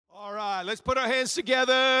Let's put our hands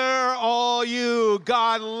together, all you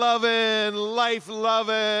God-loving,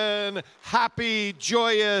 life-loving, happy,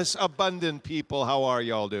 joyous, abundant people. How are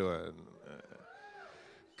y'all doing?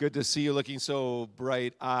 Good to see you looking so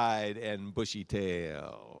bright-eyed and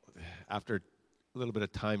bushy-tailed after a little bit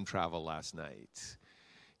of time travel last night.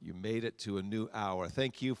 You made it to a new hour.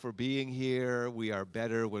 Thank you for being here. We are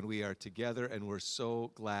better when we are together, and we're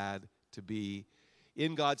so glad to be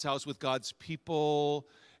in God's house with God's people.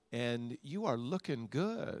 And you are looking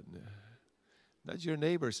good. Nudge your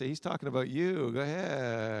neighbor. Say, he's talking about you. Go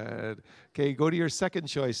ahead. Okay, go to your second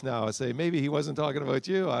choice now. Say, maybe he wasn't talking about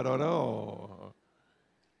you. I don't know.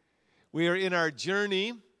 We are in our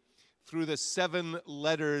journey through the 7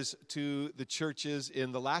 letters to the churches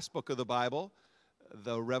in the last book of the Bible,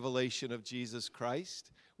 the revelation of Jesus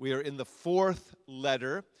Christ. We are in the 4th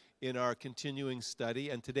letter in our continuing study.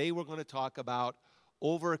 And today we're going to talk about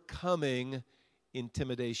overcoming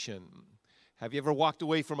intimidation. Have you ever walked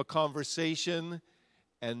away from a conversation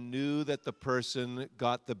and knew that the person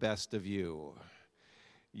got the best of you?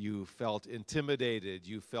 You felt intimidated,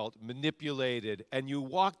 you felt manipulated, and you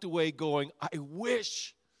walked away going, I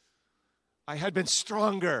wish I had been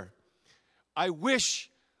stronger. I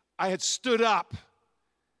wish I had stood up.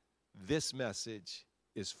 This message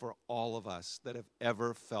is for all of us that have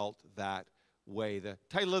ever felt that way. The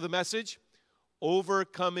title of the message,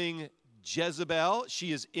 Overcoming Jezebel.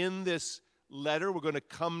 She is in this letter. We're going to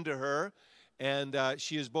come to her. And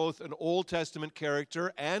she is both an Old Testament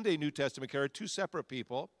character and a New Testament character, 2 separate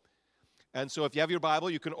people. And so if you have your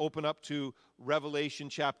Bible, you can open up to Revelation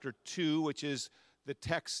chapter 2, which is the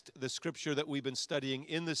text, the scripture that we've been studying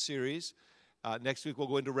in the series. Next week we'll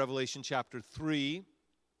go into Revelation chapter 3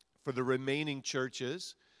 for the remaining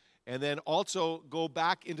churches. And then also go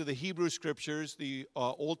back into the Hebrew scriptures, the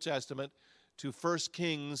Old Testament, to 1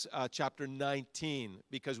 Kings chapter 19,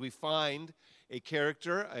 because we find a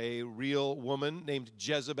character, a real woman named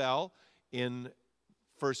Jezebel in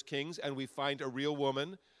 1 Kings, and we find a real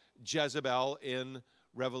woman, Jezebel, in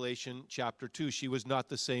Revelation chapter 2. She was not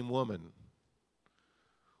the same woman,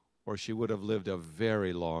 or she would have lived a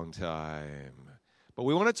very long time. But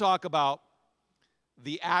we want to talk about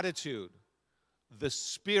the attitude, the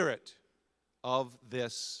spirit of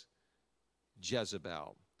this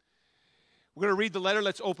Jezebel. We're going to read the letter.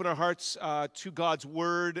 Let's open our hearts to God's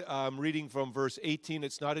word. I'm reading from verse 18.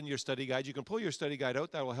 It's not in your study guide. You can pull your study guide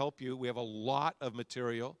out. That will help you. We have a lot of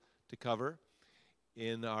material to cover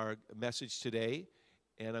in our message today.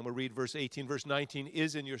 And I'm going to read verse 18. Verse 19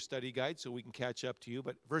 is in your study guide, so we can catch up to you.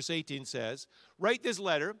 But verse 18 says, write this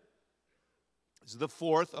letter. This is the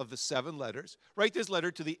 4th of the 7 letters. Write this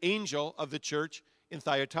letter to the angel of the church in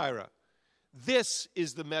Thyatira. This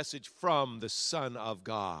is the message from the Son of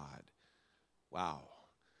God. Wow.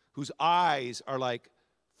 Whose eyes are like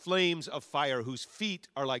flames of fire, whose feet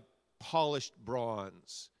are like polished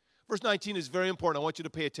bronze. Verse 19 is very important. I want you to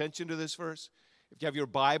pay attention to this verse. If you have your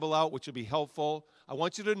Bible out, which will be helpful, I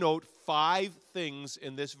want you to note 5 things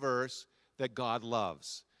in this verse that God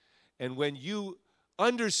loves. And when you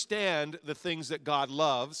understand the things that God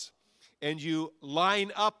loves, and you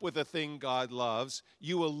line up with the thing God loves,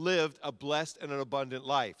 you will live a blessed and an abundant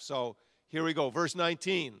life. So here we go. Verse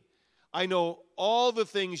 19. I know all the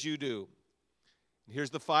things you do. Here's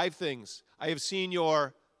the 5 things. I have seen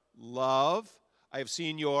your love. I have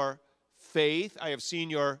seen your faith. I have seen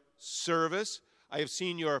your service. I have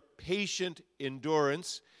seen your patient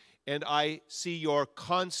endurance. And I see your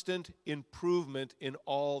constant improvement in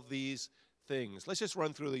all these things. Let's just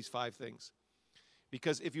run through these 5 things.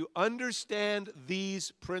 Because if you understand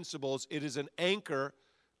these principles, it is an anchor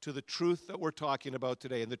to the truth that we're talking about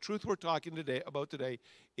today. And the truth we're talking about today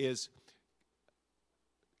is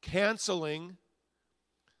canceling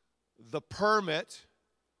the permit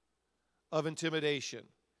of intimidation.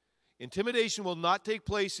 Intimidation will not take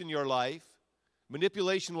place in your life.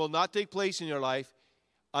 Manipulation will not take place in your life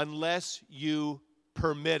unless you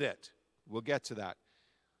permit it. We'll get to that.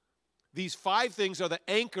 These 5 things are the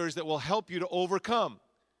anchors that will help you to overcome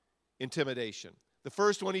intimidation. The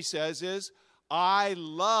first one he says is, I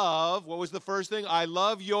love, what was the first thing? I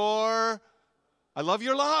love your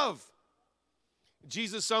love.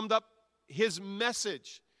 Jesus summed up his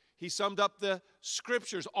message. He summed up the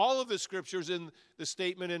scriptures, all of the scriptures in the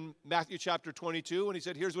statement in Matthew chapter 22, and he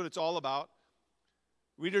said, here's what it's all about.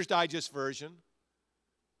 Reader's Digest version,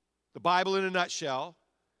 the Bible in a nutshell.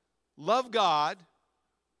 Love God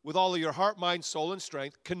with all of your heart, mind, soul, and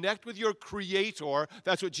strength. Connect with your Creator.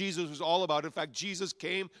 That's what Jesus was all about. In fact, Jesus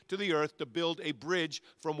came to the earth to build a bridge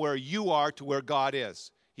from where you are to where God is.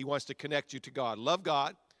 He wants to connect you to God. Love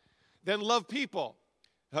God. Then love people.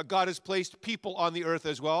 God has placed people on the earth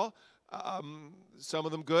as well. Some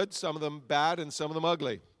of them good, some of them bad, and some of them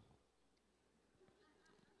ugly.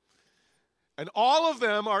 And all of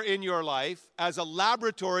them are in your life as a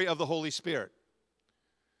laboratory of the Holy Spirit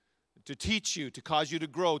to teach you, to cause you to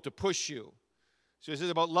grow, to push you. So this is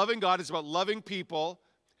about loving God. It's about loving people,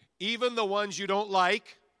 even the ones you don't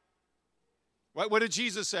like. Right? What did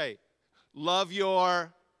Jesus say? Love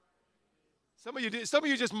your... Some of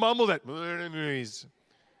you just mumbled it.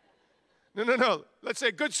 No. Let's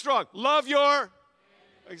say good, strong. Love your...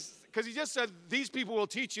 Because he just said these people will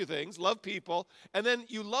teach you things. Love people. And then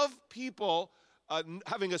you love people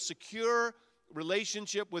having a secure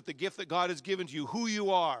relationship with the gift that God has given to you, who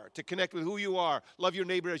you are, to connect with who you are. Love your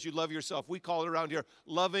neighbor as you love yourself. We call it around here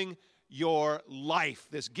loving your life,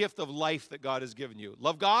 this gift of life that God has given you.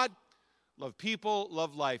 Love God, love people,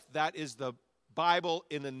 love life. That is the Bible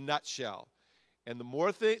in a nutshell. And the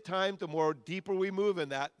more time, the more deeper we move in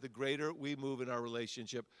that, the greater we move in our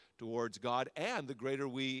relationship towards God and the greater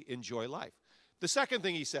we enjoy life. The second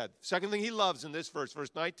thing he said, second thing he loves in this verse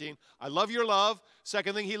 19, I love your love.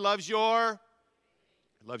 Second thing, he loves your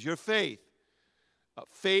faith.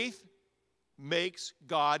 Faith makes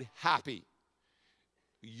God happy.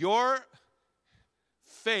 Your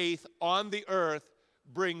faith on the earth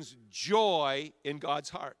brings joy in God's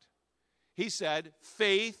heart. He said,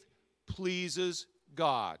 faith pleases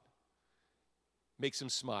God. Makes him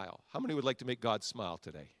smile. How many would like to make God smile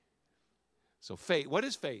today? So faith, what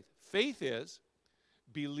is faith? Faith is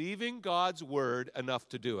believing God's word enough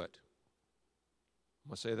to do it. I'm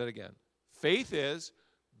going to say that again. Faith is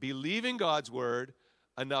believing God's word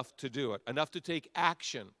enough to do it, enough to take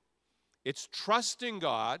action. It's trusting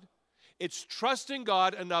God. It's trusting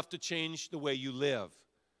God enough to change the way you live.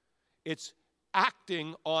 It's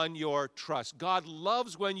acting on your trust. God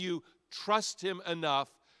loves when you trust him enough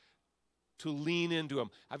to lean into him.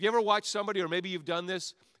 Have you ever watched somebody, or maybe you've done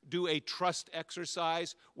this, do a trust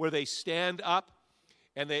exercise where they stand up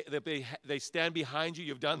and they stand behind you?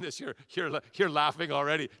 You've done this. You're laughing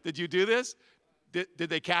already. Did you do this? Did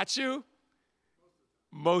they catch you?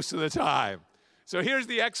 Most of the time. So here's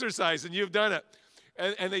the exercise, and you've done it.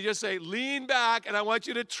 And they just say, lean back, and I want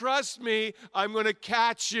you to trust me. I'm going to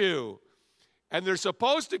catch you. And they're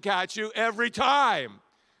supposed to catch you every time.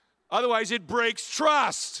 Otherwise, it breaks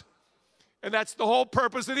trust. And that's the whole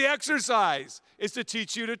purpose of the exercise, is to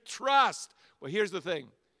teach you to trust. Well, here's the thing.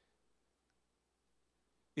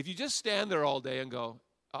 If you just stand there all day and go,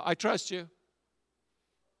 I trust you,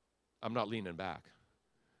 I'm not leaning back.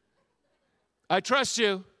 I trust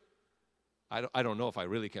you. I don't know if I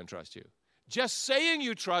really can trust you. Just saying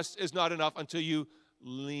you trust is not enough until you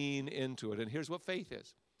lean into it. And here's what faith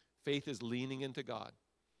is. Faith is leaning into God.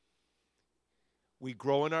 We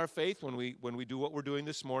grow in our faith when we do what we're doing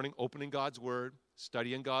this morning, opening God's word,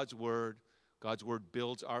 studying God's word. God's word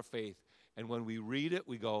builds our faith. And when we read it,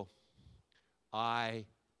 we go, I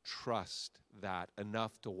trust that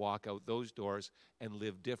enough to walk out those doors and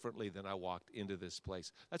live differently than I walked into this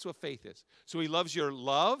place. That's what faith is. So he loves your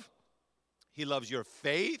love. He loves your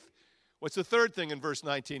faith. What's the third thing in verse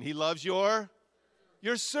 19? He loves your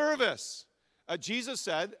service. Jesus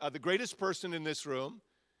said, the greatest person in this room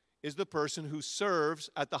is the person who serves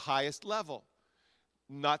at the highest level.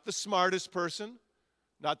 Not the smartest person,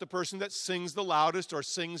 not the person that sings the loudest or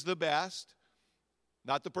sings the best,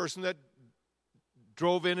 not the person that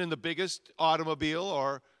drove in the biggest automobile,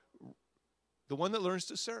 or the one that learns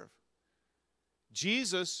to serve.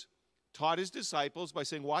 Jesus taught his disciples by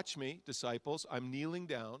saying, watch me, disciples, I'm kneeling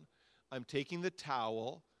down, I'm taking the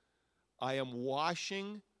towel, I am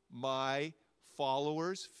washing my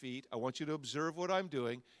followers' feet. I want you to observe what I'm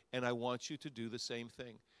doing, and I want you to do the same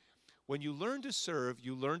thing. When you learn to serve,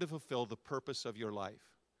 you learn to fulfill the purpose of your life.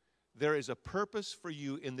 There is a purpose for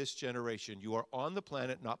you in this generation. You are on the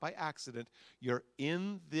planet, not by accident. You're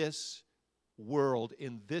in this world,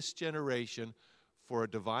 in this generation, for a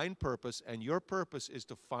divine purpose, and your purpose is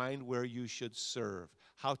to find where you should serve,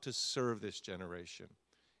 how to serve this generation.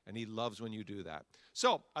 And he loves when you do that.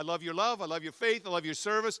 So, I love your love, I love your faith, I love your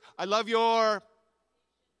service, I love your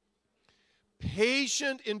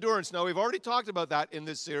patient endurance. Now, we've already talked about that in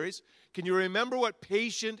this series. Can you remember what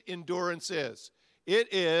patient endurance is?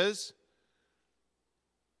 It is,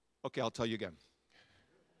 okay, I'll tell you again.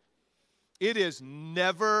 It is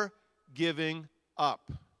never giving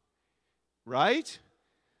up. Right?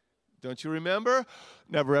 Don't you remember?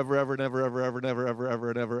 Never, ever, ever, never, ever, ever, never, ever,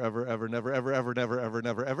 ever, never, ever, ever, never, ever, ever, never, ever,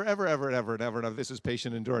 never, ever, ever, ever, ever, never, never. This is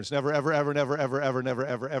patient endurance. Never, ever, ever, never, ever, ever, never,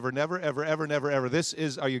 ever, ever, never, ever, ever, never, ever. This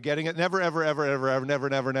is, are you getting it? Never, ever, ever, ever, ever, never,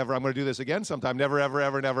 never, never. I'm going to do this again sometime. Never, ever,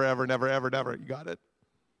 ever, never, ever, never, ever, never. You got it?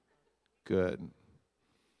 Good.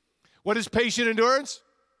 What is patient endurance?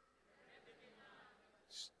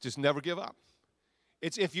 Just never give up.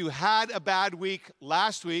 It's if you had a bad week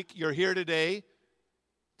last week, you're here today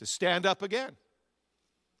to stand up again.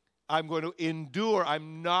 I'm going to endure.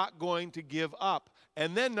 I'm not going to give up.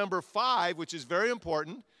 And then number 5, which is very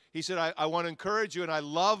important, he said, I want to encourage you, and I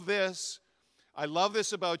love this. I love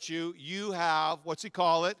this about you. You have, what's he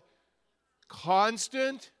call it?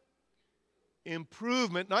 Constant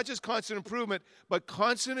improvement. Not just constant improvement, but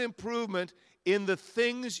constant improvement in the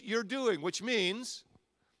things you're doing, which means,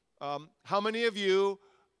 how many of you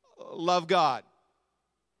love God?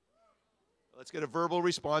 Let's get a verbal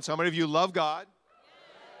response. How many of you love God?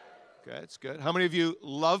 Okay, that's good. How many of you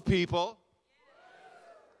love people?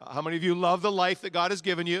 How many of you love the life that God has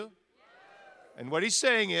given you? And what he's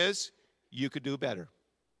saying is, you could do better.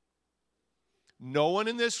 No one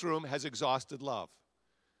in this room has exhausted love.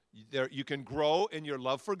 You can grow in your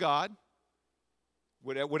love for God.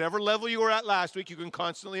 Whatever level you were at last week, you can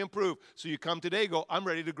constantly improve. So you come today, go, I'm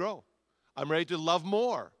ready to grow. I'm ready to love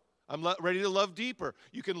more. I'm ready to love deeper.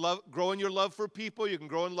 You can grow in your love for people. You can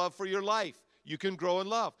grow in love for your life. You can grow in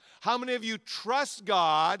love. How many of you trust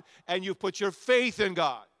God and you put your faith in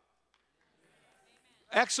God?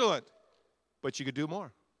 Excellent. But you could do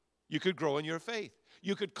more. You could grow in your faith.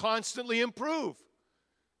 You could constantly improve.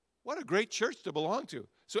 What a great church to belong to.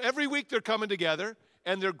 So every week they're coming together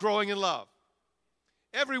and they're growing in love.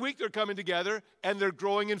 Every week they're coming together and they're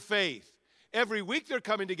growing in faith. Every week they're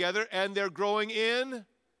coming together and they're growing in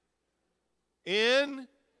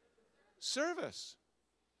service.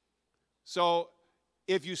 So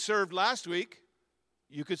if you served last week,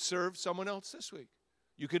 you could serve someone else this week.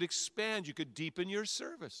 You could expand. You could deepen your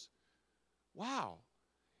service. Wow.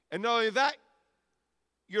 And not only that,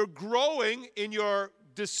 you're growing in your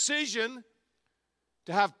decision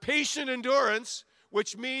to have patient endurance,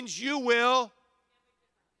 which means you will.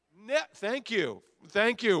 Thank you.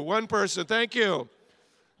 Thank you. One person. Thank you.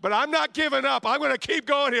 But I'm not giving up. I'm going to keep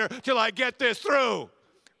going here till I get this through.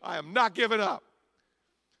 I am not giving up.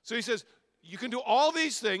 So he says, you can do all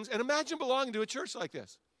these things, and imagine belonging to a church like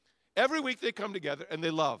this. Every week they come together and they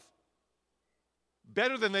love.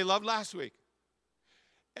 Better than they loved last week.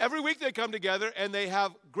 Every week they come together and they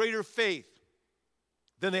have greater faith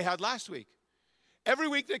than they had last week. Every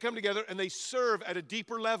week they come together and they serve at a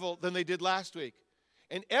deeper level than they did last week.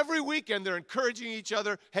 And every weekend they're encouraging each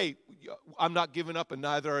other, hey, I'm not giving up and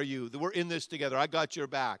neither are you. We're in this together. I got your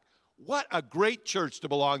back. What a great church to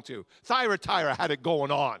belong to. Thyatira had it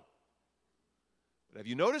going on. But have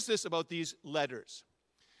you noticed this about these letters?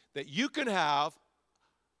 That you can have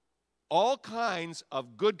all kinds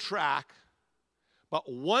of good track,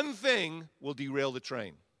 but one thing will derail the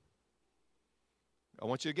train. I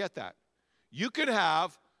want you to get that. You can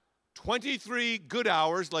have 23 good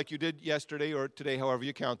hours like you did yesterday or today, however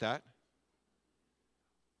you count that,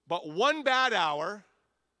 but one bad hour,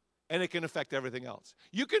 and it can affect everything else.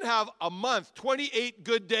 You can have a month, 28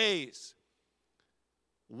 good days.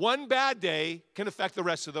 One bad day can affect the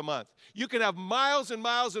rest of the month. You can have miles and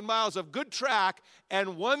miles and miles of good track,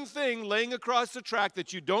 and one thing laying across the track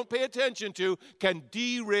that you don't pay attention to can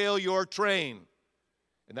derail your train.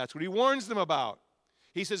 And that's what he warns them about.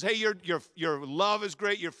 He says, hey, your love is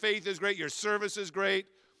great, your faith is great, your service is great,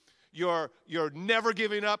 you're never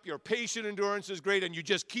giving up, your patient endurance is great, and you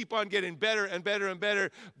just keep on getting better and better and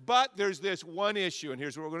better. But there's this one issue, and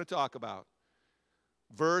here's what we're going to talk about.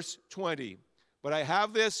 Verse 20. But I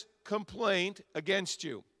have this complaint against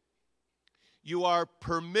you. You are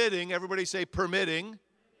permitting, everybody say permitting.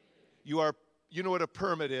 You know what a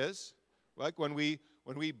permit is. Like when we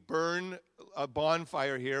burn a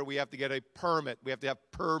bonfire here, we have to get a permit. We have to have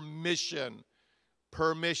permission.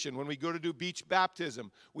 Permission. When we go to do beach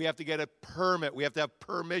baptism, we have to get a permit. We have to have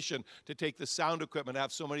permission to take the sound equipment,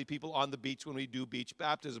 have so many people on the beach when we do beach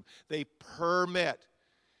baptism. They permit.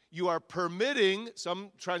 You are permitting,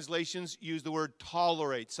 some translations use the word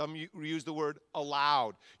tolerate, some use the word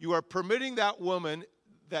allowed. You are permitting that woman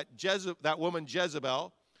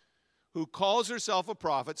Jezebel, who calls herself a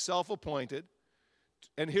prophet, self-appointed,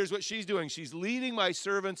 and here's what she's doing. She's leading my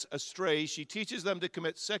servants astray. She teaches them to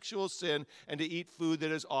commit sexual sin and to eat food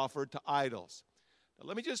that is offered to idols. Now,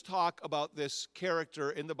 let me just talk about this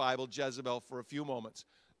character in the Bible, Jezebel, for a few moments.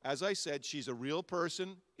 As I said, she's a real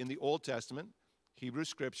person in the Old Testament, Hebrew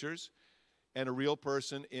Scriptures, and a real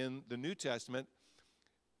person in the New Testament.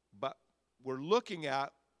 But we're looking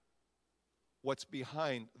at what's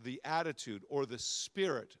behind the attitude or the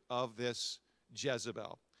spirit of this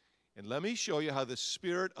Jezebel. And let me show you how the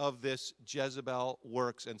spirit of this Jezebel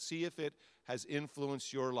works and see if it has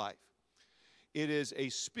influenced your life. It is a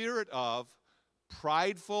spirit of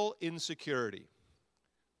prideful insecurity.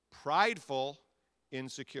 Prideful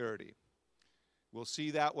insecurity. We'll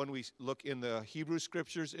see that when we look in the Hebrew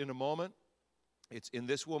scriptures in a moment. It's in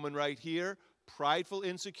this woman right here. Prideful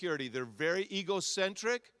insecurity. They're very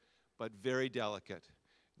egocentric, but very delicate.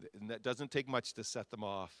 And that doesn't take much to set them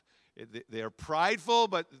off. They are prideful,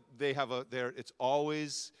 but it's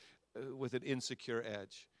always with an insecure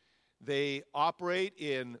edge. They operate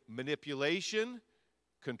in manipulation,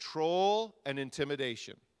 control, and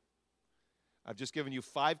intimidation. I've just given you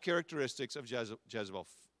 5 characteristics of Jezebel.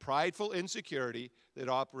 Prideful insecurity that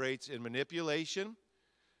operates in manipulation,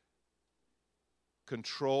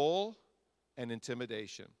 control, and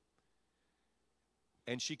intimidation.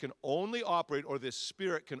 And she can only operate, or this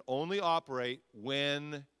spirit can only operate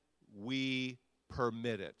when we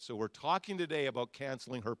permit it. So we're talking today about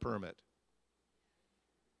canceling her permit.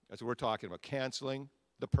 That's what we're talking about, canceling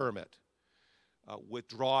the permit,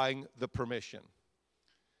 withdrawing the permission.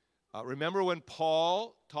 Remember when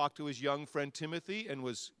Paul talked to his young friend Timothy and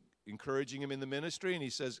was encouraging him in the ministry, and he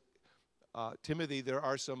says, Timothy, there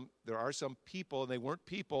are some people, and they weren't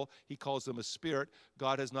people. He calls them a spirit.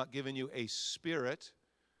 God has not given you a spirit.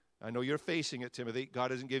 I know you're facing it, Timothy.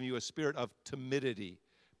 God hasn't given you a spirit of timidity.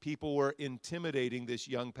 People were intimidating this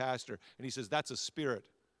young pastor, and he says, that's a spirit.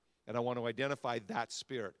 And I want to identify that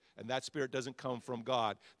spirit. And that spirit doesn't come from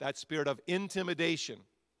God. That spirit of intimidation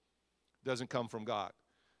doesn't come from God.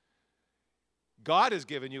 God has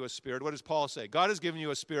given you a spirit. What does Paul say? God has given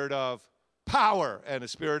you a spirit of power and a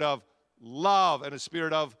spirit of love and a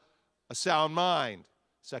spirit of a sound mind.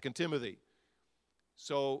 2 Timothy.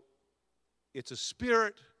 So it's a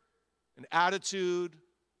spirit, an attitude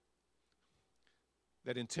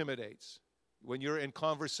that intimidates. When you're in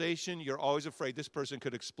conversation, you're always afraid this person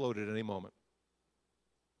could explode at any moment.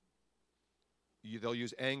 They'll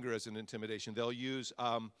use anger as an intimidation. They'll use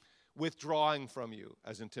withdrawing from you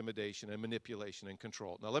as intimidation and manipulation and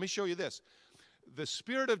control. Now, let me show you this. The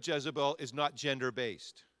spirit of Jezebel is not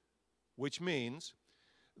gender-based, which means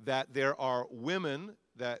that there are women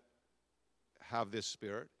that have this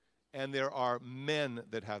spirit, and there are men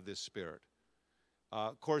that have this spirit.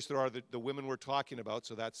 Of course, there are the women we're talking about,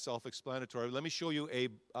 so that's self-explanatory. Let me show you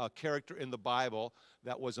a character in the Bible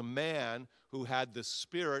that was a man who had the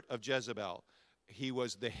spirit of Jezebel. He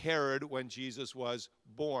was the Herod when Jesus was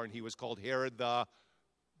born. He was called Herod the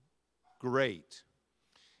Great.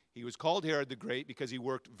 He was called Herod the Great because he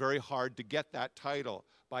worked very hard to get that title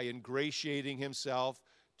by ingratiating himself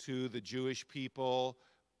to the Jewish people,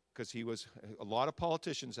 because a lot of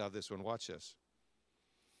politicians have this one. Watch this.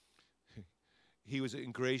 He was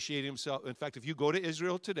ingratiating himself. In fact, if you go to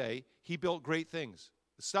Israel today, he built great things.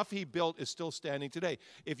 The stuff he built is still standing today.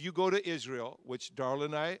 If you go to Israel, which Darla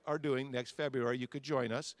and I are doing next February, you could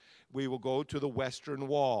join us. We will go to the Western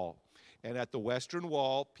Wall. And at the Western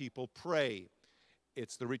Wall, people pray.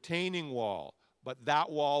 It's the retaining wall. But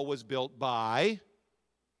that wall was built by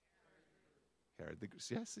Herod.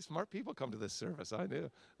 Yes, smart people come to this service. I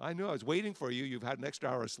knew. I was waiting for you. You've had an extra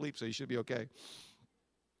hour of sleep, so you should be okay.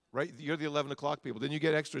 Right? You're the 11 o'clock people. Didn't you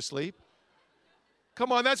get extra sleep?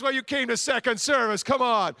 Come on, that's why you came to second service. Come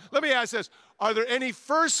on. Let me ask this. Are there any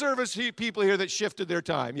first service people here that shifted their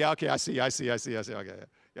time? Yeah, okay, I see. Okay,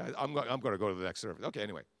 yeah, I'm going to go to the next service. Okay,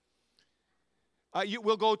 anyway.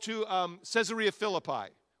 We'll go to Caesarea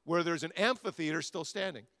Philippi, where there's an amphitheater still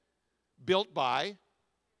standing, built by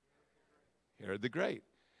Herod the Great,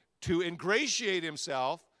 to ingratiate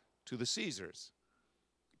himself to the Caesars.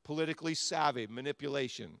 Politically savvy,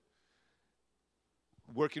 manipulation,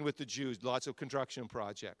 working with the Jews, lots of construction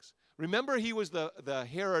projects. Remember, he was the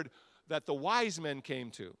Herod that the wise men came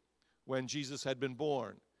to when Jesus had been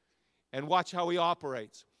born. And watch how he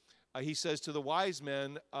operates. He says to the wise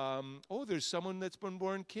men, there's someone that's been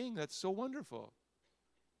born king. That's so wonderful.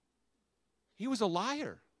 He was a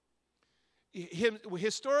liar.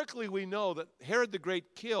 Historically, we know that Herod the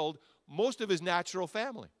Great killed most of his natural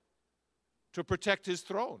family to protect his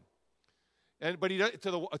throne. But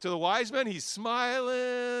to the wise men, he's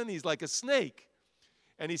smiling. He's like a snake.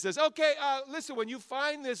 And he says, okay, listen, when you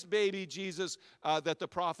find this baby Jesus that the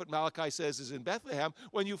prophet Malachi says is in Bethlehem,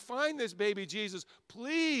 when you find this baby Jesus,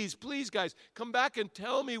 please, guys, come back and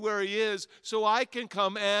tell me where he is so I can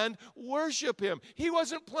come and worship him. He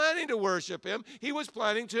wasn't planning to worship him. He was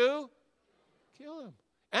planning to kill him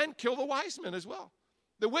and kill the wise men as well,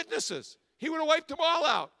 the witnesses. He would have wiped them all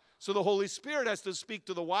out. So the Holy Spirit has to speak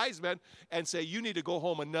to the wise men and say, you need to go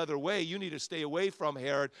home another way. You need to stay away from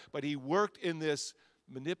Herod. But he worked in this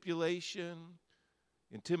manipulation,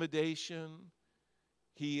 intimidation.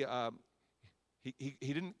 He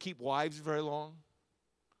didn't keep wives very long.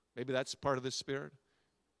 Maybe that's part of the spirit.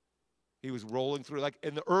 He was rolling through. Like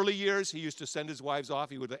in the early years, he used to send his wives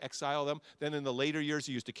off. He would exile them. Then in the later years,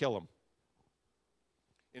 he used to kill them.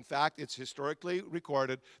 In fact, it's historically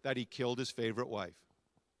recorded that he killed his favorite wife.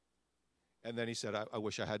 And then he said, I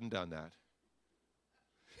wish I hadn't done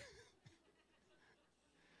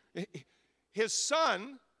that. His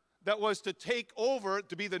son that was to take over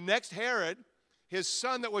to be the next Herod, his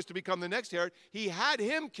son that was to become the next Herod, he had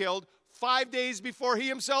him killed 5 days before he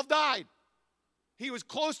himself died. He was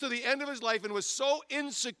close to the end of his life and was so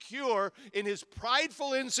insecure in his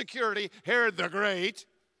prideful insecurity, Herod the Great,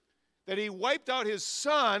 that he wiped out his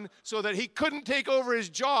son so that he couldn't take over his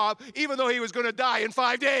job, even though he was going to die in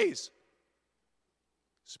 5 days.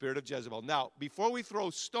 Spirit of Jezebel. Now, before we throw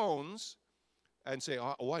stones and say,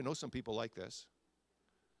 oh, I know some people like this,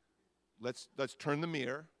 let's turn the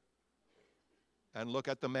mirror and look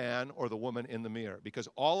at the man or the woman in the mirror. Because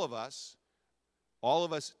all of us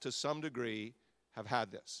to some degree have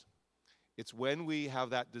had this. It's when we have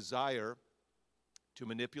that desire to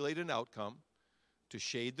manipulate an outcome, to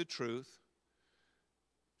shade the truth,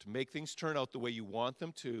 to make things turn out the way you want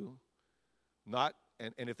them to,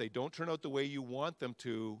 and if they don't turn out the way you want them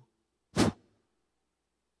to,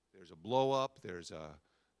 there's a blow up,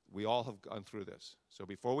 we all have gone through this. So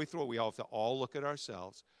before we throw it, we all have to all look at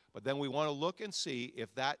ourselves. But then we want to look and see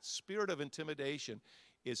if that spirit of intimidation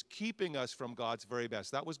is keeping us from God's very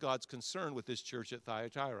best. That was God's concern with this church at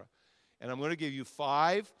Thyatira. And I'm going to give you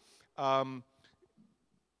 5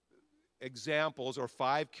 examples or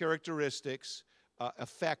 5 characteristics,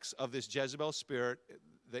 effects of this Jezebel spirit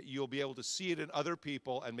that you'll be able to see it in other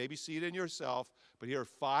people and maybe see it in yourself. But here are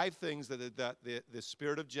 5 things that the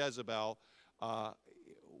spirit of Jezebel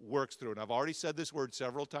works through. And I've already said this word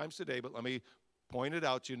several times today, but let me point it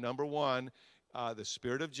out to you. Number 1, the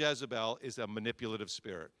spirit of Jezebel is a manipulative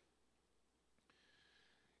spirit.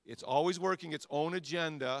 It's always working its own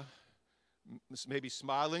agenda, maybe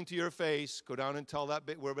smiling to your face, go down and tell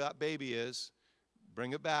where that baby is,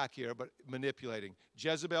 bring it back here, but manipulating.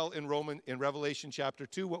 Jezebel in Revelation chapter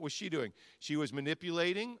 2, what was she doing? She was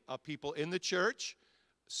manipulating people in the church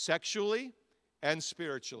sexually and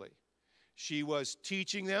spiritually. She was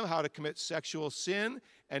teaching them how to commit sexual sin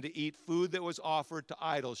and to eat food that was offered to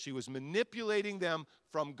idols. She was manipulating them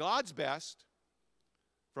from God's best,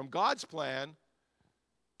 from God's plan,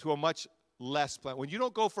 to a much less plan. When you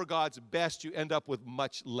don't go for God's best, you end up with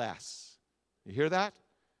much less. You hear that?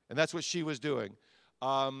 And that's what she was doing.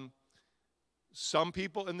 Some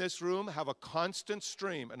people in this room have a constant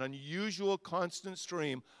stream, an unusual constant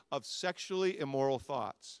stream of sexually immoral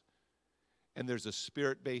thoughts. And there's a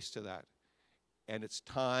spirit base to that. And it's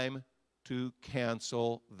time to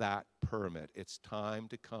cancel that permit. It's time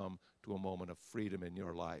to come to a moment of freedom in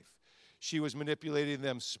your life. She was manipulating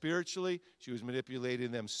them spiritually. She was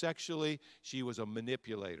manipulating them sexually. She was a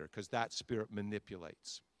manipulator because that spirit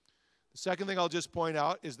manipulates. The second thing I'll just point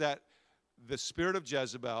out is that the spirit of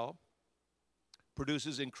Jezebel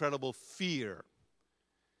produces incredible fear.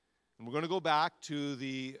 And we're going to go back to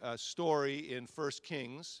the story in 1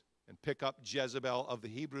 Kings and pick up Jezebel of the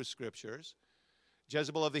Hebrew Scriptures.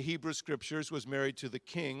 Jezebel of the Hebrew Scriptures was married to the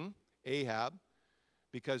king, Ahab,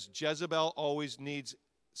 because Jezebel always needs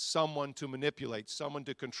someone to manipulate, someone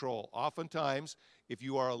to control. Oftentimes, if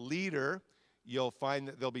you are a leader, you'll find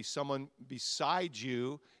that there'll be someone beside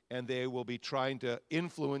you, and they will be trying to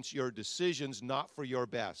influence your decisions, not for your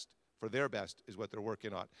best. For their best is what they're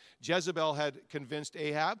working on. Jezebel had convinced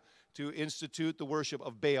Ahab to institute the worship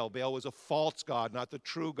of Baal. Baal was a false god, not the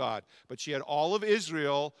true God. But she had all of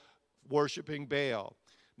Israel worshiping Baal.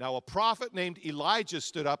 Now, a prophet named Elijah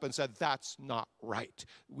stood up and said, that's not right.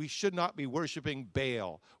 We should not be worshiping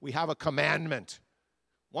Baal. We have a commandment.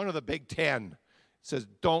 One of the big 10 says,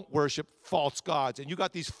 don't worship false gods. And you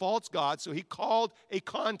got these false gods, so he called a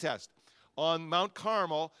contest on Mount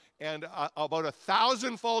Carmel, and about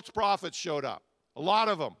 1,000 false prophets showed up. A lot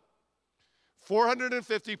of them.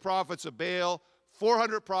 450 prophets of Baal,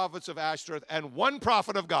 400 prophets of Ashtoreth, and 1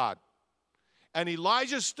 prophet of God. And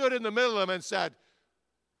Elijah stood in the middle of them and said,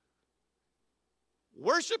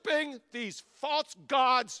 worshiping these false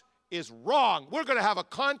gods is wrong. We're going to have a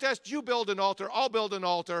contest. You build an altar, I'll build an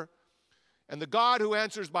altar. And the God who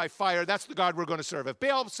answers by fire, that's the God we're going to serve. If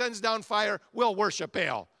Baal sends down fire, we'll worship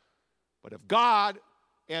Baal. But if God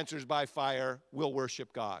answers by fire, we'll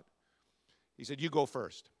worship God. He said, you go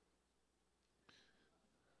first.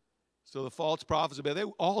 So the false prophets,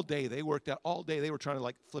 all day, they worked out all day. They were trying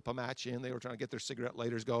to flip a match in. They were trying to get their cigarette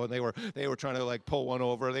lighters going. They were trying to pull one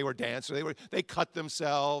over. They were dancing. They cut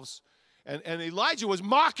themselves. And Elijah was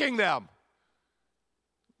mocking them.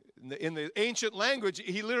 In the ancient language,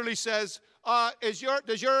 he literally says, does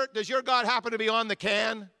your God happen to be on the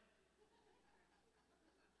can?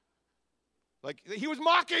 He was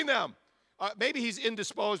mocking them. Maybe he's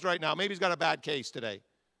indisposed right now. Maybe he's got a bad case today.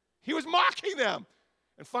 He was mocking them.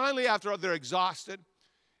 And finally, after they're exhausted,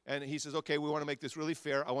 and he says, okay, we want to make this really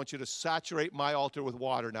fair. I want you to saturate my altar with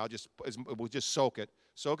water now. We'll just soak it.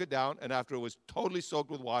 Soak it down. And after it was totally soaked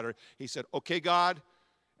with water, he said, okay, God.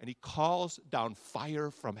 And he calls down fire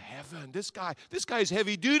from heaven. This guy's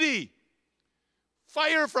heavy duty.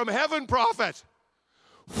 Fire from heaven, prophet.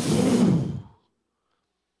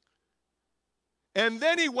 And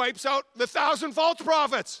then he wipes out the 1,000 false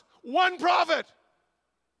prophets. One prophet.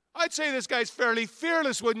 I'd say this guy's fairly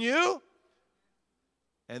fearless, wouldn't you?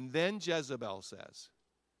 And then Jezebel says,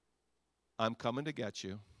 I'm coming to get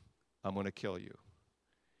you. I'm going to kill you.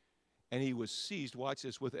 And he was seized, watch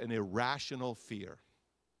this, with an irrational fear.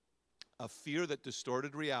 A fear that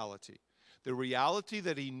distorted reality. The reality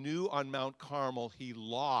that he knew on Mount Carmel, he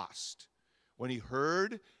lost when he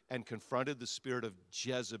heard and confronted the spirit of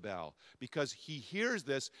Jezebel. Because he hears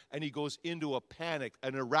this and he goes into a panic,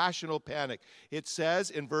 an irrational panic. It says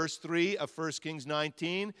in verse 3 of 1 Kings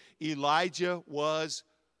 19, Elijah was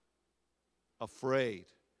afraid.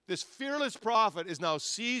 This fearless prophet is now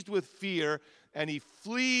seized with fear and he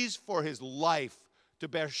flees for his life to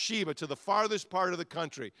Beersheba, to the farthest part of the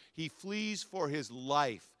country. He flees for his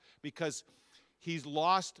life because he's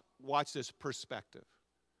lost, watch this, perspective.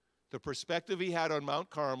 The perspective he had on Mount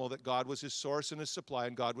Carmel, that God was his source and his supply,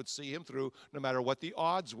 and God would see him through no matter what the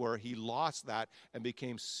odds were, he lost that and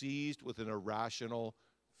became seized with an irrational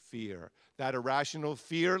fear. That irrational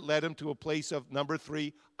fear led him to a place of, number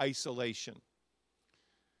 3, isolation.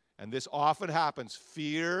 And this often happens.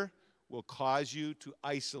 Fear will cause you to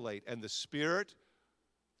isolate. And the spirit,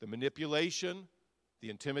 the manipulation, the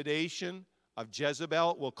intimidation of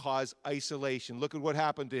Jezebel will cause isolation. Look at what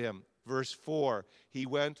happened to him. Verse 4, he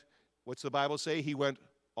went, what's the Bible say? He went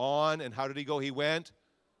on, and how did he go? He went,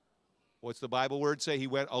 what's the Bible word say? He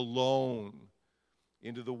went alone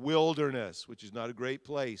into the wilderness, which is not a great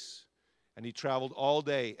place. And he traveled all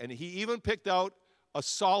day. And he even picked out a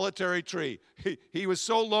solitary tree. He was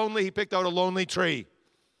so lonely, he picked out a lonely tree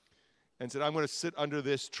and said, I'm going to sit under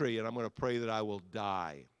this tree and I'm going to pray that I will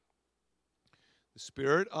die. The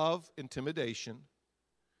spirit of intimidation,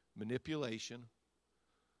 manipulation,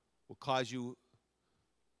 will cause you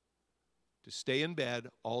to stay in bed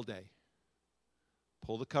all day,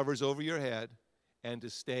 pull the covers over your head, and to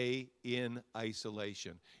stay in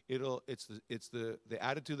isolation. It's the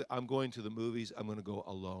attitude that I'm going to the movies, I'm going to go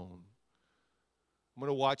alone. I'm going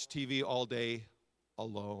to watch TV all day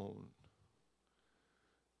alone.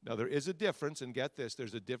 Now, there is a difference, and get this,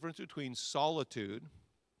 there's a difference between solitude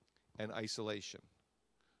and isolation.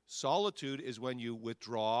 Solitude is when you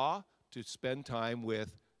withdraw to spend time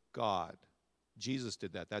with God. Jesus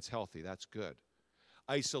did that. That's healthy. That's good.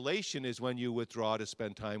 Isolation is when you withdraw to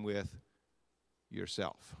spend time with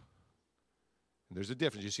yourself. And there's a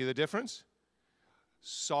difference. You see the difference?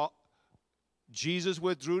 Jesus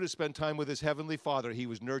withdrew to spend time with his heavenly Father. He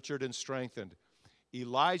was nurtured and strengthened.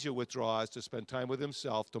 Elijah withdraws to spend time with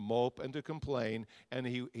himself, to mope and to complain, and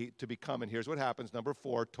he to become, and here's what happens, number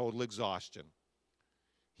 4, total exhaustion.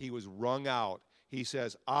 He was wrung out. He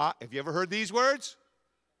says, have you ever heard these words?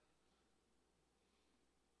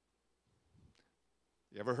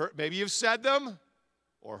 You ever heard, maybe you've said them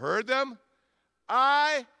or heard them?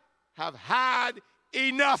 I have had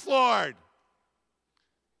enough, Lord.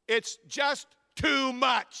 It's just too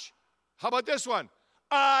much. How about this one?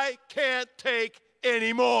 I can't take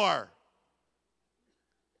any more.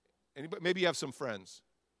 Anybody, maybe you have some friends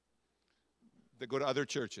that go to other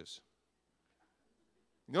churches.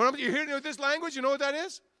 You know what you're hearing with this language? You know what that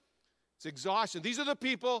is? It's exhaustion. These are the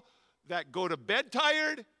people that go to bed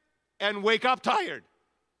tired and wake up tired.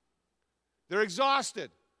 They're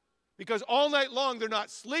exhausted because all night long they're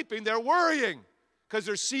not sleeping, they're worrying because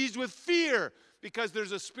they're seized with fear, because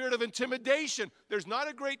there's a spirit of intimidation. There's not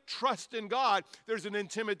a great trust in God. There's an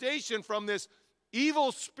intimidation from this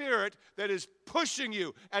evil spirit that is pushing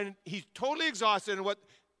you, and he's totally exhausted, and what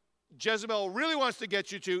Jezebel really wants to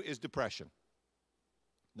get you to is depression.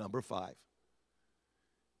 Number 5,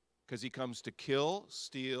 because he comes to kill,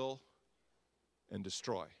 steal, and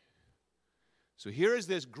destroy. So here is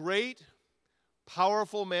this great,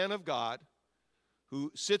 powerful man of God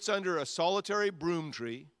who sits under a solitary broom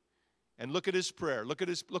tree, and look at his prayer.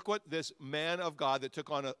 Look what this man of God that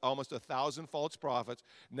took on almost 1,000 false prophets.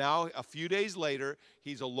 Now, a few days later,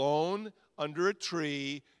 he's alone under a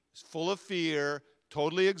tree, full of fear,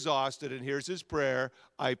 totally exhausted, and here's his prayer: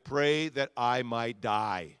 I pray that I might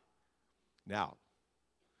die. Now,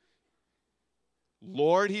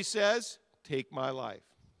 Lord, he says, take my life.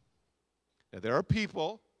 Now, there are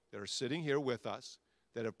people that are sitting here with us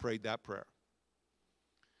that have prayed that prayer.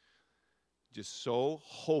 Just so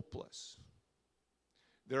hopeless.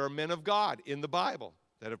 There are men of God in the Bible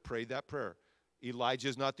that have prayed that prayer. Elijah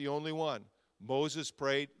is not the only one. Moses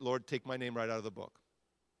prayed, Lord, take my name right out of the book.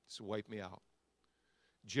 Just wipe me out.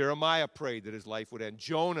 Jeremiah prayed that his life would end.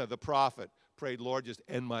 Jonah, the prophet, prayed, Lord, just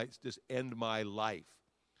end my life.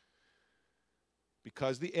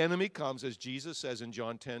 Because the enemy comes, as Jesus says in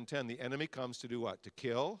John 10:10, the enemy comes to do what? To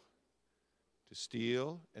kill, to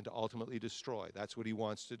steal, and to ultimately destroy. That's what he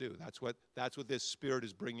wants to do. That's what this spirit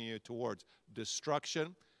is bringing you towards.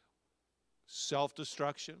 Destruction,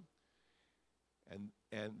 self-destruction,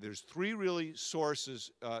 and there's three really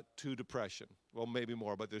sources to depression. Well, maybe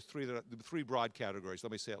more, but there's three broad categories.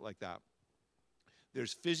 Let me say it like that.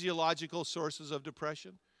 There's physiological sources of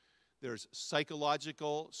depression. There's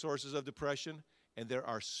psychological sources of depression. And there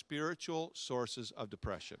are spiritual sources of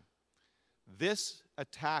depression. This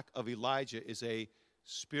attack of Elijah is a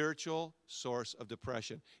spiritual source of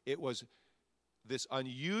depression. It was this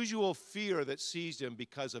unusual fear that seized him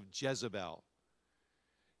because of Jezebel.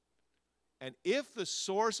 And if the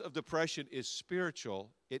source of depression is spiritual,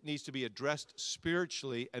 it needs to be addressed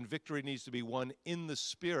spiritually, and victory needs to be won in the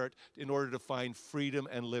spirit in order to find freedom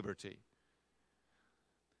and liberty.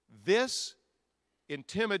 This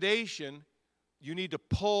intimidation, you need to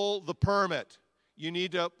pull the permit. You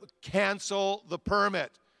need to cancel the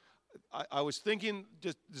permit. I was thinking,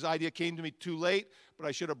 just this idea came to me too late, but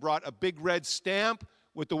I should have brought a big red stamp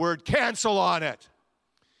with the word cancel on it.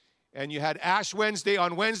 And you had Ash Wednesday.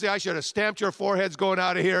 On Wednesday, I should have stamped your foreheads going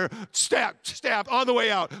out of here. Stamp, on the way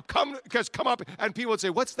out. Come up. And people would say,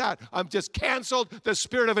 what's that? I'm just canceled the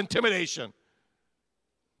spirit of intimidation.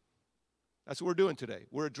 That's what we're doing today.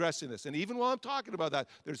 We're addressing this. And even while I'm talking about that,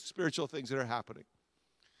 there's spiritual things that are happening.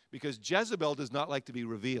 Because Jezebel does not like to be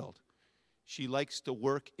revealed. She likes to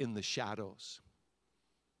work in the shadows.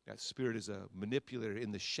 That spirit is a manipulator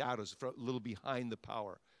in the shadows, a little behind the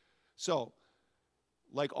power. So,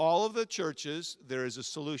 like all of the churches, there is a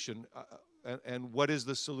solution. And what is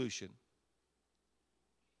the solution?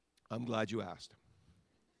 I'm glad you asked.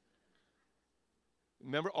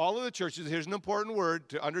 Remember, all of the churches, here's an important word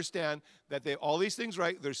to understand that they all these things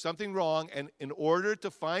right, there's something wrong, and in order to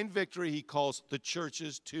find victory, he calls the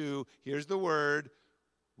churches to, here's the word,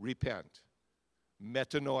 repent.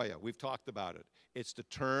 Metanoia. We've talked about it. It's to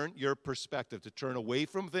turn your perspective, to turn away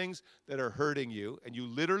from things that are hurting you, and you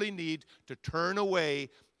literally need to turn away.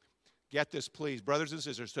 Get this, please, brothers and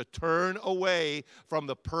sisters, to turn away from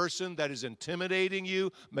the person that is intimidating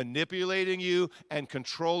you, manipulating you, and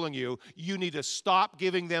controlling you. You need to stop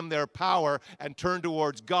giving them their power and turn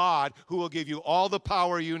towards God, who will give you all the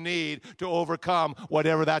power you need to overcome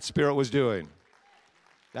whatever that spirit was doing.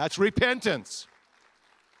 That's repentance.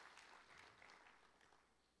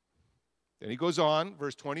 Then he goes on,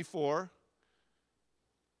 verse 24.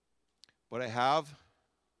 But I have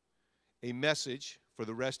a message for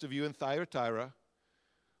the rest of you in Thyatira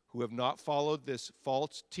who have not followed this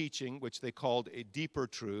false teaching, which they called a deeper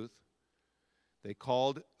truth.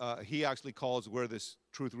 He actually calls where this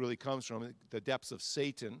truth really comes from, the depths of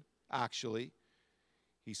Satan, actually.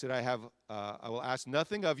 He said, I will ask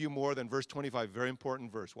nothing of you more than verse 25, very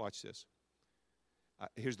important verse. Watch this.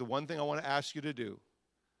 Here's the one thing I want to ask you to do.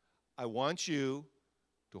 I want you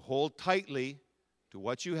to hold tightly to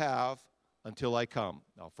what you have until I come.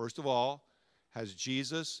 Now, first of all, has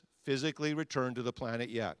Jesus physically returned to the planet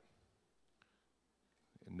yet?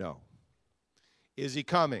 No. Is he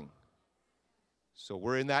coming? So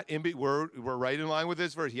we're in that, we're right in line with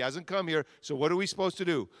this verse. He hasn't come here. So what are we supposed to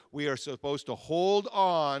do? We are supposed to hold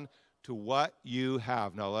on to what you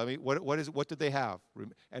have. Now, what did they have?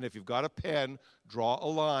 And if you've got a pen, draw a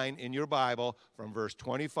line in your Bible from verse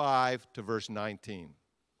 25 to verse 19.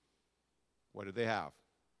 What did they have?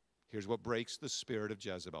 Here's what breaks the spirit of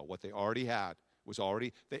Jezebel. What they already had was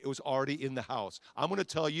already in the house. I'm going to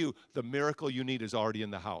tell you, the miracle you need is already in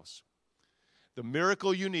the house. The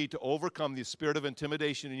miracle you need to overcome the spirit of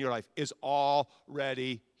intimidation in your life is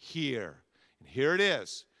already here. And here it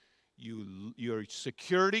is. Your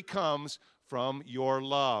security comes from your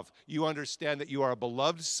love. You understand that you are a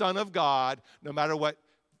beloved son of God. No matter what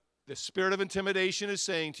the spirit of intimidation is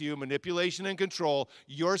saying to you, manipulation and control,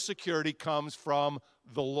 your security comes from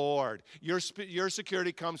the Lord. Your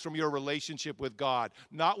security comes from your relationship with God.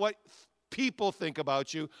 Not what people think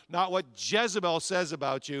about you, not what Jezebel says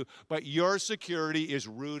about you, but your security is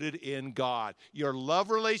rooted in God. Your love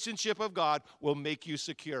relationship of God will make you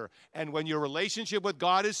secure. And when your relationship with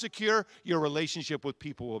God is secure, your relationship with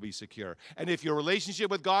people will be secure. And if your relationship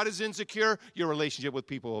with God is insecure, your relationship with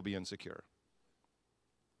people will be insecure.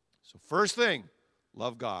 So first thing,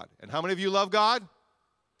 love God. And how many of you love God?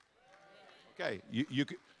 Okay,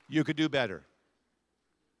 you could do better.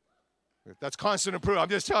 That's constant improvement. I'm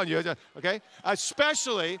just telling you, okay?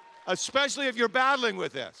 Especially if you're battling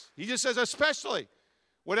with this. He just says especially.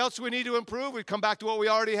 What else do we need to improve? We come back to what we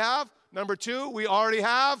already have. Number 2, we already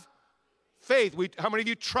have faith. How many of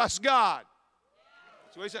you trust God?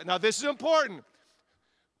 That's what he said. Now, this is important.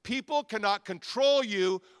 People cannot control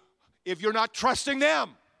you if you're not trusting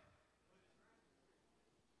them.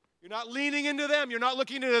 You're not leaning into them. You're not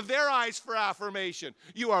looking into their eyes for affirmation.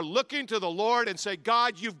 You are looking to the Lord and say,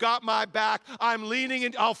 God, you've got my back. I'm leaning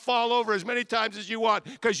in. I'll fall over as many times as you want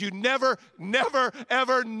because you never, never,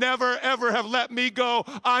 ever, never, ever have let me go.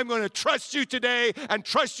 I'm going to trust you today and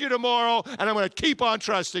trust you tomorrow, and I'm going to keep on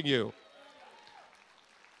trusting you.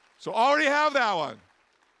 So already have that one.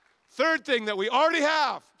 Third thing that we already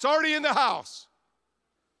have, it's already in the house.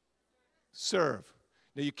 Serve.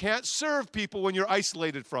 Now, you can't serve people when you're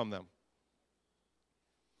isolated from them.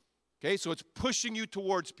 Okay, so it's pushing you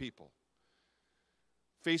towards people.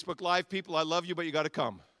 Facebook Live people, I love you, but you got to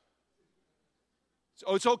come.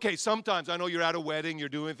 So it's okay. Sometimes, I know you're at a wedding, you're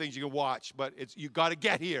doing things you can watch, but you got to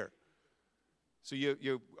get here. So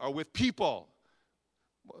you are with people,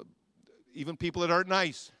 even people that aren't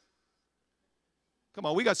nice. Come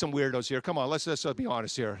on, we got some weirdos here. Come on, let's be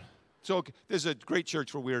honest here. So this is a great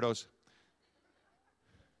church for weirdos.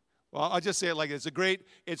 Well, I'll just say it like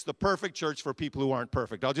it's the perfect church for people who aren't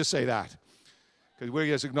perfect. I'll just say that. Because we're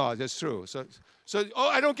just acknowledge that's true. So,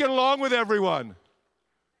 I don't get along with everyone.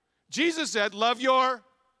 Jesus said, love your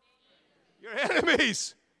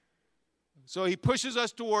enemies. So he pushes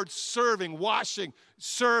us towards serving, washing,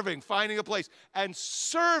 serving, finding a place. And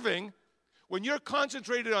serving, when you're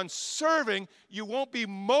concentrated on serving, you won't be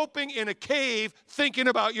moping in a cave thinking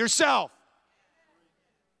about yourself.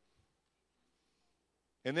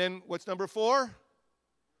 And then what's number 4?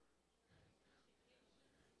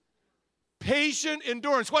 Patient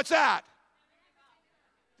endurance. What's that?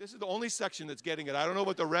 This is the only section that's getting it. I don't know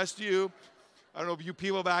about the rest of you. I don't know if you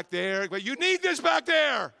people back there, but you need this back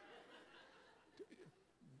there.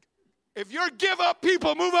 If you're give-up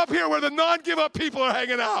people, move up here where the non-give-up people are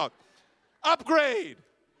hanging out. Upgrade.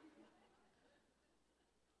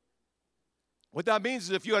 What that means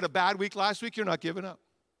is if you had a bad week last week, you're not giving up.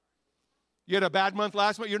 You had a bad month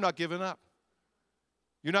last month, you're not giving up.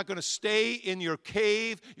 You're not going to stay in your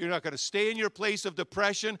cave. You're not going to stay in your place of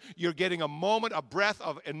depression. You're getting a moment, a breath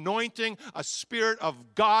of anointing. A spirit of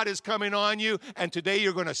God is coming on you. And today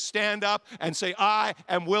you're going to stand up and say, I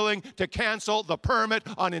am willing to cancel the permit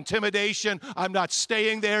on intimidation. I'm not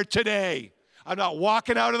staying there today. I'm not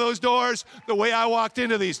walking out of those doors the way I walked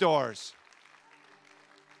into these doors.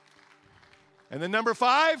 And then number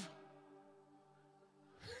 5.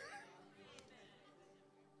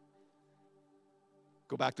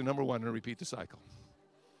 Go back to number 1 and repeat the cycle.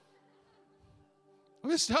 I'm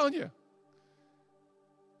just telling you.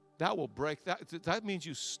 That will break. That means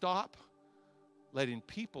you stop letting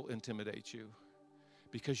people intimidate you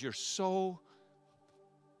because you're so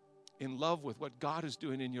in love with what God is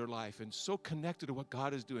doing in your life and so connected to what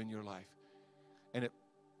God is doing in your life. And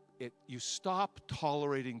you stop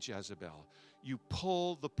tolerating Jezebel. You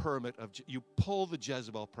pull the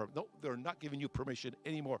Jezebel permit. No, they're not giving you permission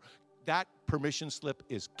anymore. That permission slip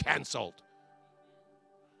is canceled.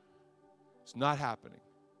 It's not happening.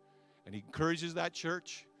 And he encourages that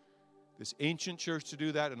church, this ancient church, to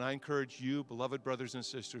do that. And I encourage you, beloved brothers and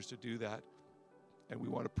sisters, to do that. And we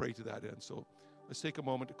want to pray to that end. So let's take a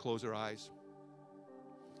moment to close our eyes,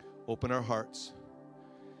 open our hearts.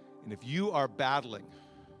 And if you are battling,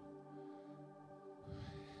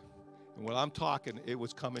 and while I'm talking, it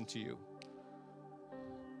was coming to you.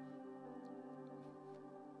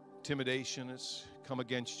 Intimidation has come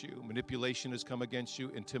against you. Manipulation has come against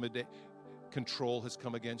you. Control has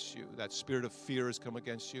come against you. That spirit of fear has come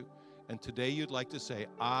against you. And today you'd like to say,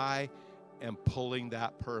 I am pulling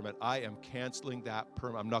that permit. I am canceling that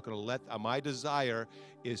permit. I'm not going to let, my desire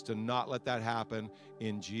is to not let that happen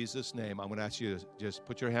in Jesus' name. I'm going to ask you to just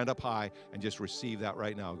put your hand up high and just receive that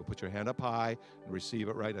right now. Put your hand up high and receive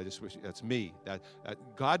it right now. That's me. That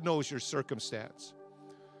God knows your circumstance.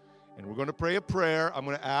 And we're going to pray a prayer. I'm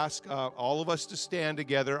going to ask all of us to stand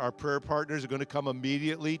together. Our prayer partners are going to come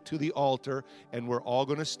immediately to the altar, and we're all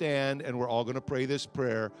going to stand, and we're all going to pray this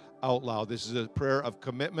prayer out loud. This is a prayer of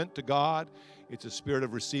commitment to God. It's a spirit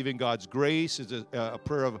of receiving God's grace. It's a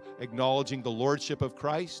prayer of acknowledging the lordship of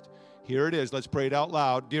Christ. Here it is. Let's pray it out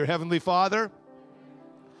loud. Dear Heavenly Father,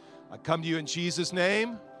 I come to you in Jesus'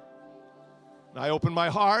 name. And I open my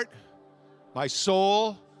heart, my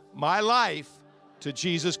soul, my life to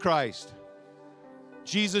Jesus Christ.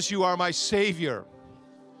 Jesus, you are my Savior.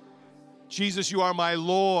 Jesus, you are my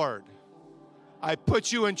Lord. I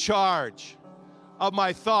put you in charge of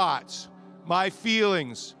my thoughts, my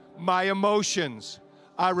feelings, my emotions.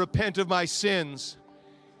 I repent of my sins,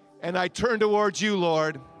 and I turn towards you,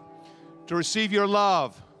 Lord, to receive your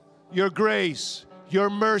love, your grace, your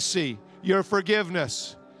mercy, your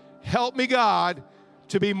forgiveness. Help me, God,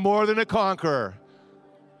 to be more than a conqueror,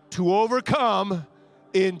 to overcome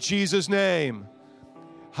in Jesus' name.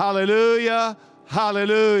 Hallelujah,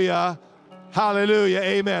 hallelujah, hallelujah.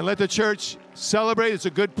 Amen. Let the church celebrate. It's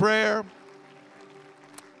a good prayer.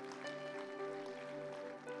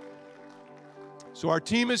 So our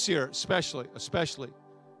team is here, especially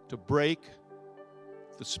to break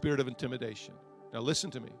the spirit of intimidation. Now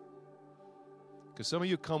listen to me. Because some of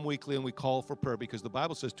you come weekly and we call for prayer because the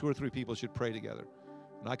Bible says 2 or 3 people should pray together.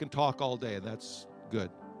 And I can talk all day, and that's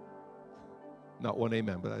good. Not one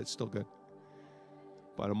amen, but it's still good.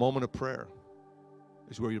 But a moment of prayer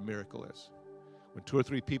is where your miracle is. When 2 or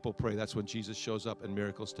 3 people pray, that's when Jesus shows up and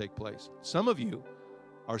miracles take place. Some of you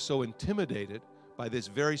are so intimidated by this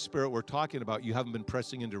very spirit we're talking about, you haven't been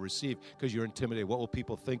pressing in to receive because you're intimidated. What will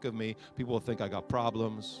people think of me? People will think I got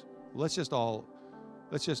problems. Let's just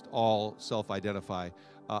all self-identify.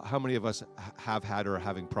 How many of us have had or are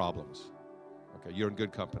having problems? Okay, you're in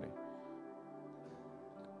good company.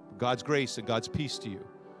 God's grace and God's peace to you.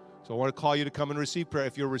 So I want to call you to come and receive prayer.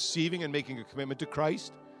 If you're receiving and making a commitment to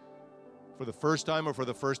Christ for the first time or for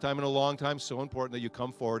the first time in a long time, so important that you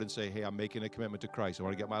come forward and say, hey, I'm making a commitment to Christ. I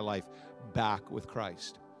want to get my life back with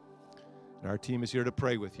Christ. And our team is here to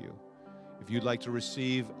pray with you. If you'd like to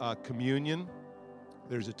receive communion,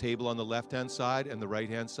 there's a table on the left-hand side and the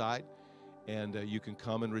right-hand side, and you can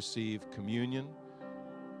come and receive communion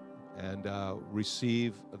and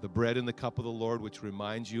receive the bread and the cup of the Lord, which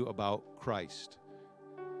reminds you about Christ.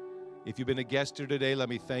 If you've been a guest here today, let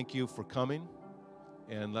me thank you for coming,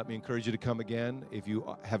 and let me encourage you to come again. If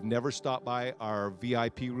you have never stopped by our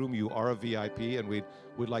VIP room, you are a VIP, and we'd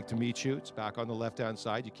like to meet you. It's back on the left-hand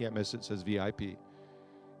side. You can't miss it. It says VIP.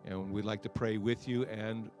 And we'd like to pray with you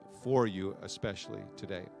and for you, especially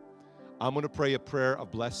today. I'm going to pray a prayer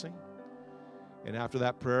of blessing. And after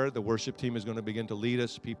that prayer, the worship team is going to begin to lead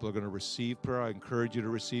us. People are going to receive prayer. I encourage you to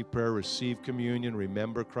receive prayer, receive communion,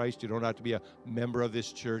 remember Christ. You don't have to be a member of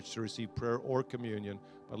this church to receive prayer or communion,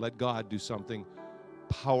 but let God do something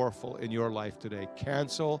powerful in your life today.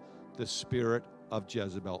 Cancel the spirit of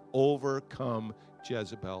Jezebel. Overcome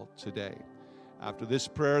Jezebel today. After this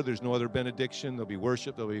prayer, there's no other benediction. There'll be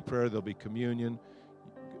worship, there'll be prayer, there'll be communion.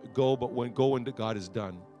 Go when God is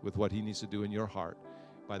done with what he needs to do in your heart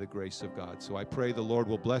by the grace of God. So I pray the Lord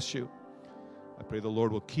will bless you. I pray the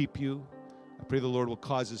Lord will keep you. I pray the Lord will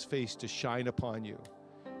cause his face to shine upon you.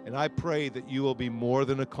 And I pray that you will be more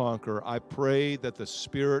than a conqueror. I pray that the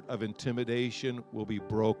spirit of intimidation will be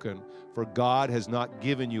broken. For God has not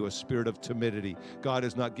given you a spirit of timidity. God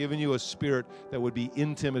has not given you a spirit that would be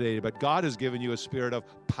intimidated, but God has given you a spirit of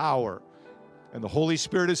power. And the Holy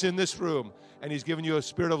Spirit is in this room, and he's given you a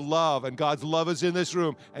spirit of love, and God's love is in this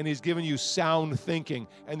room, and he's given you sound thinking,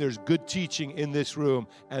 and there's good teaching in this room,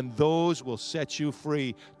 and those will set you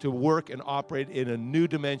free to work and operate in a new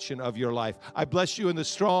dimension of your life. I bless you in the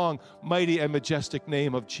strong, mighty, and majestic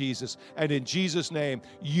name of Jesus, and in Jesus' name,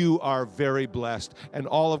 you are very blessed. And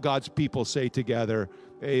all of God's people say together,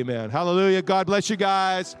 amen. Hallelujah. God bless you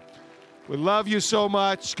guys. We love you so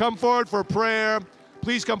much. Come forward for prayer.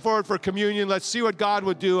 Please come forward for communion. Let's see what God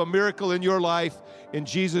would do, a miracle in your life. In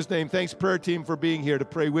Jesus' name, thanks, prayer team, for being here to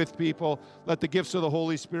pray with people. Let the gifts of the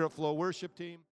Holy Spirit flow. Worship team.